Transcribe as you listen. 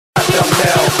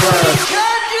caramel burn.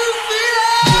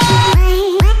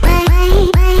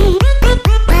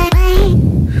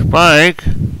 Spike,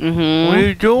 what are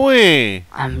you doing?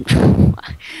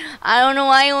 I don't know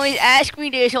why you always ask me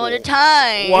this all the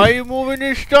time. Why are you moving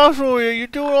this stuff over here? You're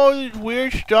doing all this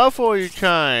weird stuff all the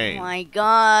time. Oh my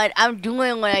god, I'm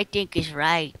doing what I think is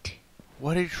right.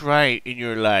 What is right in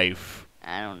your life?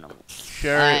 I don't know.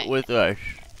 Share it with us.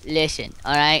 Listen,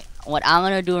 alright? What I'm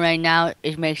gonna do right now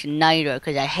is make some niter,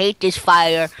 because I hate this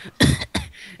fire.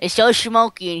 It's so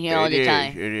smoky in here all the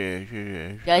time. It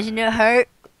is. Doesn't it hurt?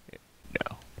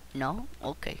 No. No?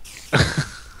 Okay.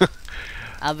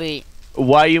 I'll be...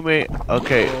 Why you make...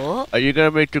 Okay. Oh. Are you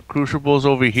gonna make the crucibles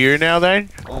over here now then?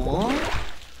 Oh.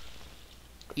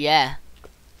 Yeah.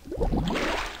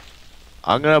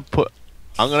 I'm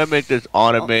gonna make this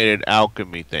automated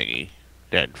alchemy thingy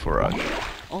then for us.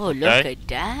 Oh, look at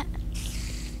that.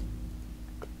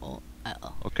 Oh,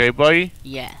 uh-oh. Okay, buddy?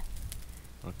 Yeah.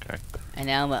 Okay. And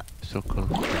now I'm Mystical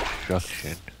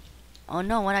construction. Oh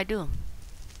no, what'd I do?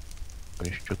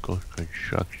 Mystical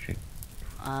construction.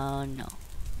 Oh no.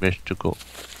 Mystical.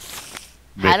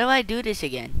 How do I do this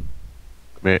again?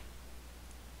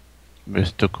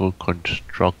 Mystical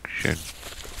construction.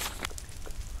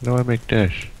 How do I make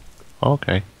this?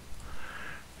 Okay.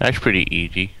 That's pretty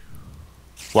easy.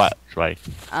 What? Right.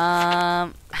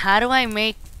 How do I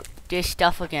make this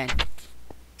stuff again?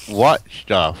 What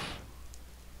stuff?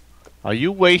 Are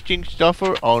you wasting stuff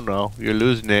or? Oh no, you're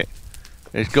losing it.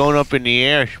 It's going up in the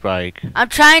air, Spike. I'm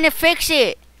trying to fix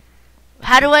it.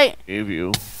 How do I? Give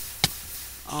you.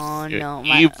 Oh You're no,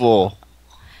 evil.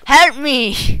 Help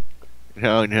me!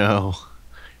 No.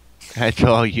 That's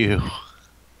all you. Oh,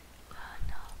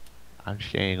 no. I'm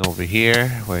staying over here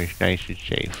where it's nice and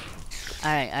safe.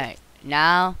 Alright.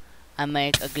 Now I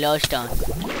make a glowstone.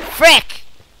 Frick!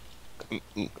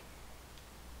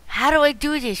 How do I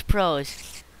do this,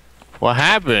 pros? What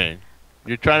happened?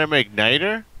 You're trying to make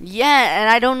niter? Yeah, and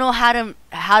I don't know how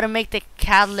to make the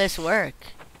catalyst work.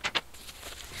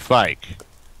 Spike.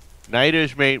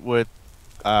 Niter's made with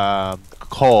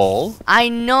coal. I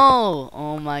know.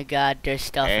 Oh my god, there's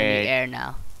stuff in the air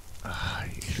now.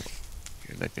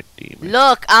 You're like a demon.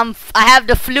 Look, I have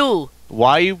the flu.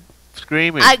 Why are you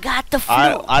screaming? I got the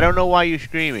flu. I don't know why you're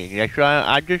screaming.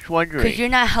 I'm just wondering. Because you're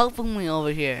not helping me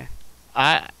over here.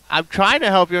 I'm trying to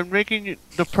help you. I'm making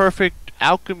the perfect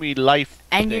alchemy life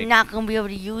and thing. You're not going to be able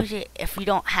to use it if you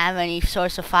don't have any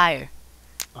source of fire.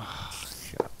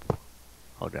 Shut up.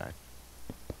 Hold on.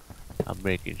 I'm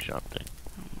making something.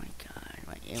 Oh my god,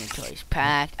 my inventory's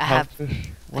packed. I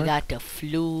got the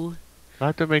flu. I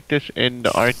have to make this in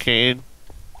the arcane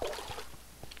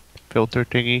filter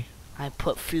thingy. I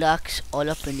put flux all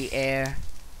up in the air.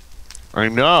 I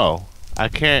know. I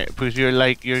can't because you're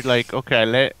like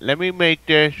okay, let me make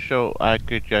this so I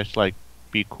could just like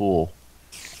be cool.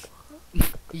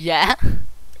 Yeah?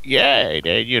 Yeah,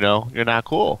 then you're not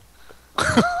cool.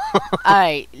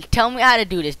 Alright, tell me how to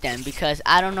do this then, because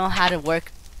I don't know how to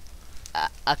work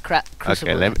a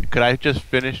crucible. Okay, could I just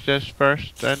finish this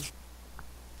first then?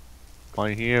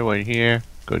 One here.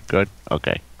 Good.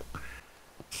 Okay.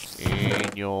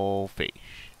 In your face.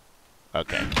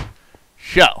 Okay.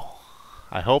 So,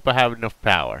 I hope I have enough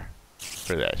power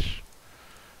for this.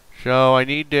 So, I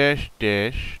need this,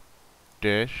 and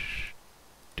this.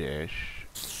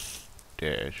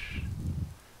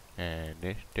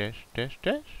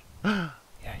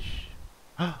 Yes.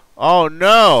 Oh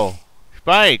no!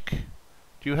 Spike!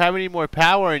 Do you have any more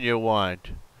power in your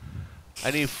wand?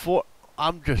 I need 4.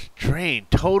 I'm just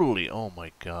drained totally. Oh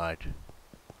my god.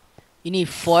 You need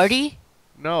 40?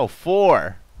 No,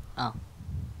 4. Oh.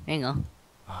 There you go.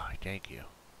 Oh, thank you.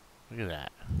 Look at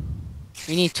that.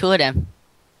 You need 2 of them.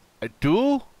 I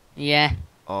do? Yeah.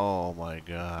 Oh my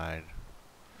god.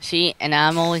 See, and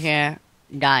I'm over here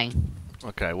dying.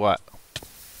 Okay, what?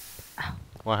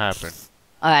 What happened?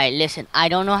 Alright, listen. I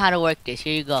don't know how to work this.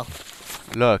 Here you go.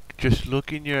 Look, just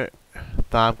look in your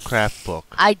Thaumcraft book.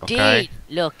 I okay? did.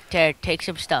 Look, there, take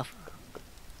some stuff.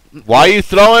 Why are you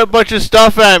throwing a bunch of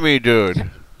stuff at me, dude?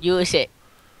 Use it.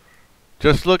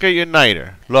 Just look at your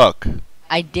niter. Look.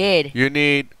 I did. You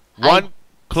need 1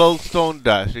 clothestone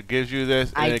dust. It gives you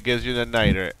this, and it gives you the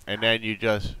niter. And then you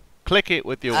just click it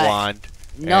with your wand.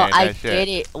 No, I did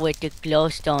it with the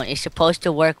glowstone. It's supposed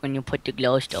to work when you put the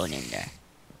glowstone in there.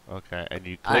 Okay, and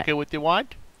you click it with your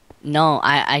wand? No,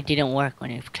 I didn't work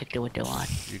when you clicked it with the wand.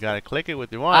 You gotta click it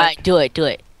with your wand. Alright, do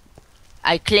it.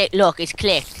 I click. Look, it's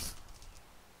clicked.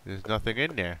 There's nothing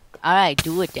in there. Alright,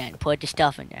 do it then. Put the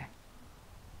stuff in there.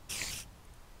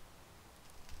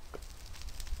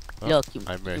 Oh, look,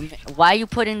 I why you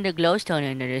putting the glowstone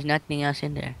in there? There's nothing else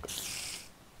in there.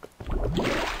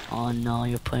 Oh no,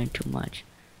 you're putting too much.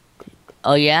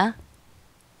 Oh yeah?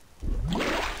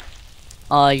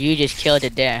 Oh, you just killed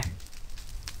it there.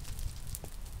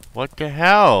 What the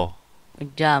hell?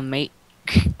 Good job, mate.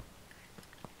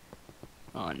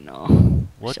 Oh no.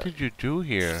 What So, did you do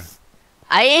here?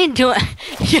 I ain't doing.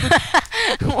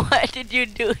 What did you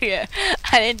do here?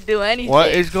 I didn't do anything.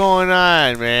 What is going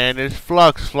on, man? There's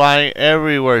flux flying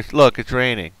everywhere. Look, it's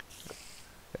raining.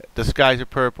 The skies are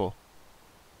purple.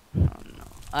 Oh no.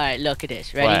 Alright, look at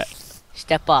this. Ready? What?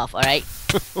 Step off, alright?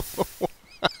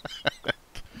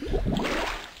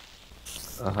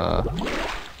 Uh-huh.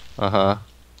 Uh-huh.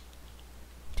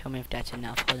 Tell me if that's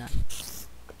enough. Hold on.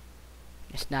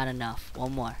 It's not enough.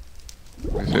 One more.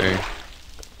 Let me see.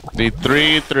 Need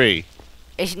 3 and 3.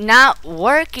 It's not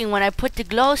working when I put the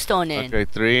glowstone in. Okay,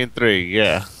 3 and 3.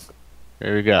 Yeah.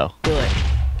 There we go. Do it.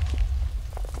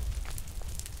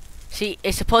 See,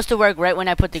 it's supposed to work right when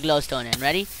I put the glowstone in.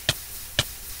 Ready?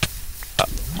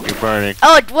 You're burning.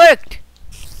 Oh, it worked!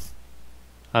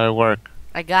 How'd it work?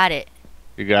 I got it.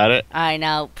 You got it? Alright,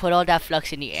 now put all that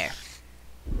flux in the air.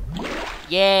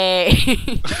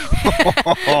 Yay!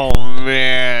 Oh,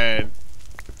 man.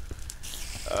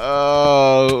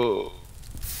 Oh.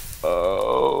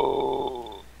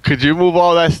 Oh. Could you move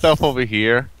all that stuff over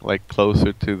here? Like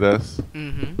closer to this?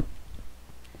 Mm-hmm.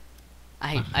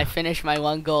 I finished my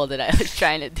one goal that I was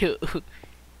trying to do.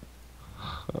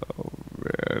 Oh,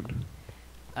 man.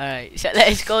 Alright, so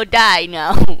let's go die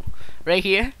now. Right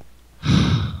here?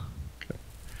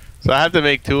 So I have to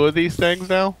make 2 of these things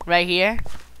now? Right here?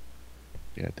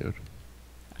 Yeah, dude.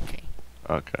 Okay.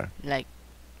 Okay. Like,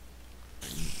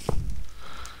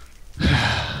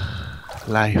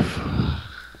 Life.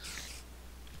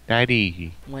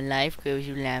 Daddy. when life gives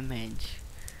you lemons,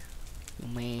 you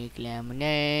make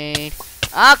lemonade.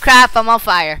 Oh crap, I'm on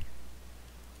fire.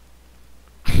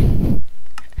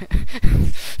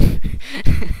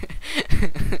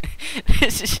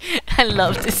 I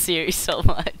love this series so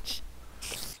much.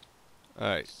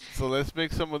 Alright, so let's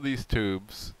make some of these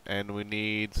tubes, and we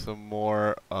need some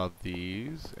more of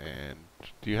these. And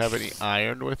do you have any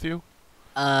iron with you?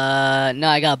 No,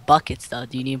 I got buckets though.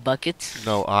 Do you need buckets?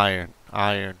 No, iron.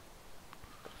 Iron.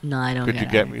 No, I don't. Could you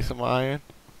got get iron. me some iron?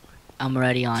 I'm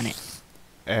already on it.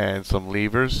 And some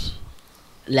levers.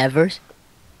 Levers?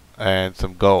 And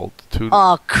some gold.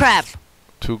 Oh crap!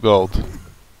 2 gold.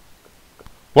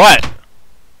 What?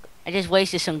 I just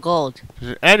wasted some gold.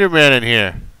 There's an Enderman in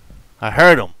here. I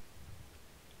heard him.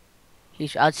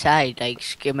 He's outside, like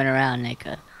skimming around like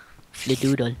a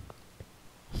flidoodle.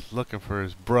 Looking for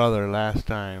his brother last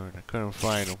time, and I couldn't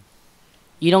find him.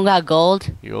 You don't got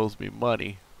gold? He owes me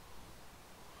money.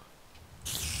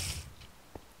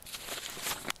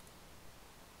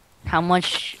 How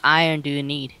much iron do you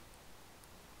need?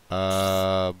 2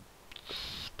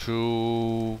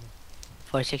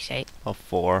 468. of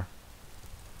 4.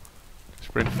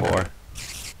 Just bring 4.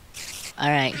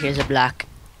 Alright, here's a block.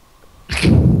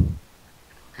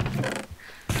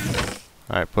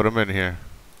 Alright, put them in here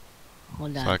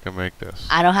Hold so on. I can make this.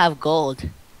 I don't have gold.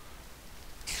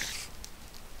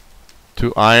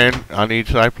 2 iron on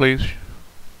each side, please.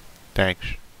 Thanks.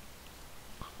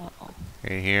 Uh-oh.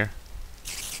 In here.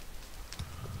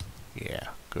 Yeah,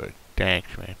 good.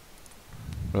 Thanks, man.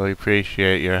 Really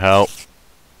appreciate your help.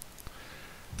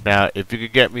 Now, if you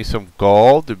could get me some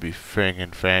gold, it'd be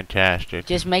friggin' fantastic.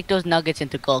 Just make those nuggets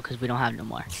into gold because we don't have no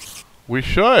more. We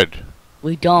should.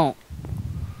 We don't.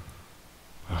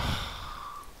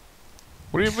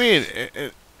 What do you mean?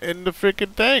 In the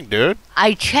freaking thing, dude.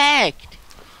 I checked.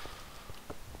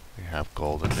 We have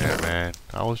gold in there, man.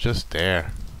 I was just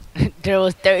there. There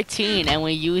was 13 and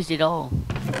we used it all.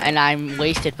 And I'm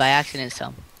wasted by accident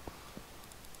some.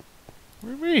 What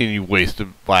do you mean you wasted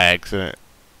by accident?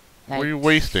 What Like, are you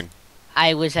wasting?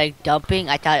 I was like dumping.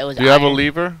 I thought it was Do you have a iron.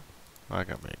 lever? I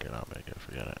can make it. I'll make it.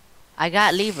 Forget it. I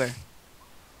got lever.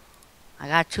 I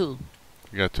got 2.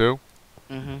 You got 2?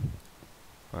 Mm-hmm.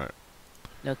 Alright.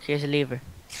 Look, here's a lever.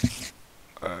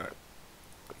 Alright.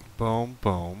 Boom,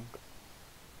 boom.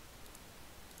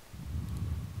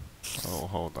 Oh,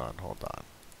 hold on, hold on.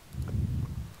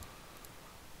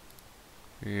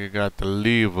 You got the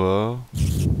lever.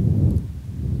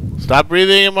 Stop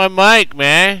breathing in my mic,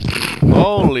 man.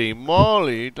 Holy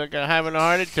moly. It's like I'm having a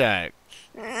heart attack.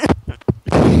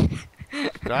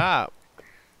 Stop.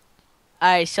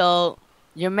 Alright, so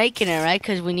you're making it, right?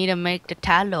 Because we need to make the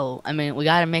tallow. I mean, we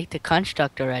gotta make the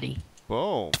construct already.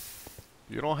 Boom.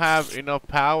 You don't have enough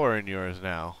power in yours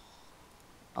now.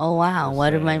 Oh wow,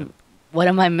 Just what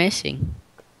am I missing?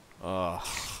 We're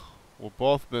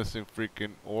both missing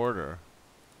freaking order.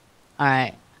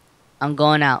 Alright, I'm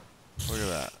going out. Look at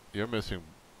that. You're missing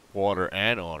Water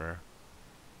and order.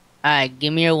 Alright,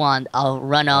 give me your wand. I'll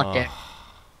run out there.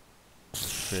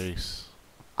 Face.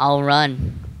 I'll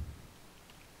run.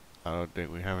 I don't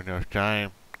think we have enough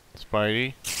time.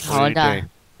 Spidey? What Hold do you on.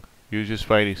 think? Use your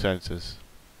Spidey senses.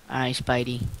 Alright,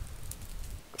 Spidey.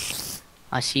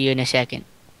 I'll see you in a second.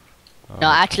 No,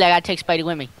 actually, I gotta take Spidey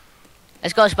with me.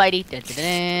 Let's go,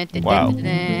 Spidey. Wow.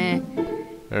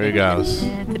 There he goes.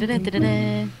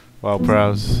 Well,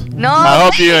 pros. No! I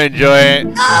hope you enjoy it.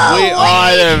 No, We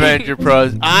are the wait. Adventure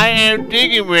Pros. I am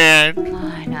THEDIGGYMAN.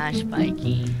 Oh, not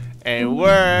Spiky. And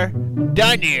we're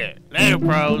done here. Later,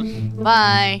 pros.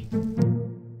 Bye.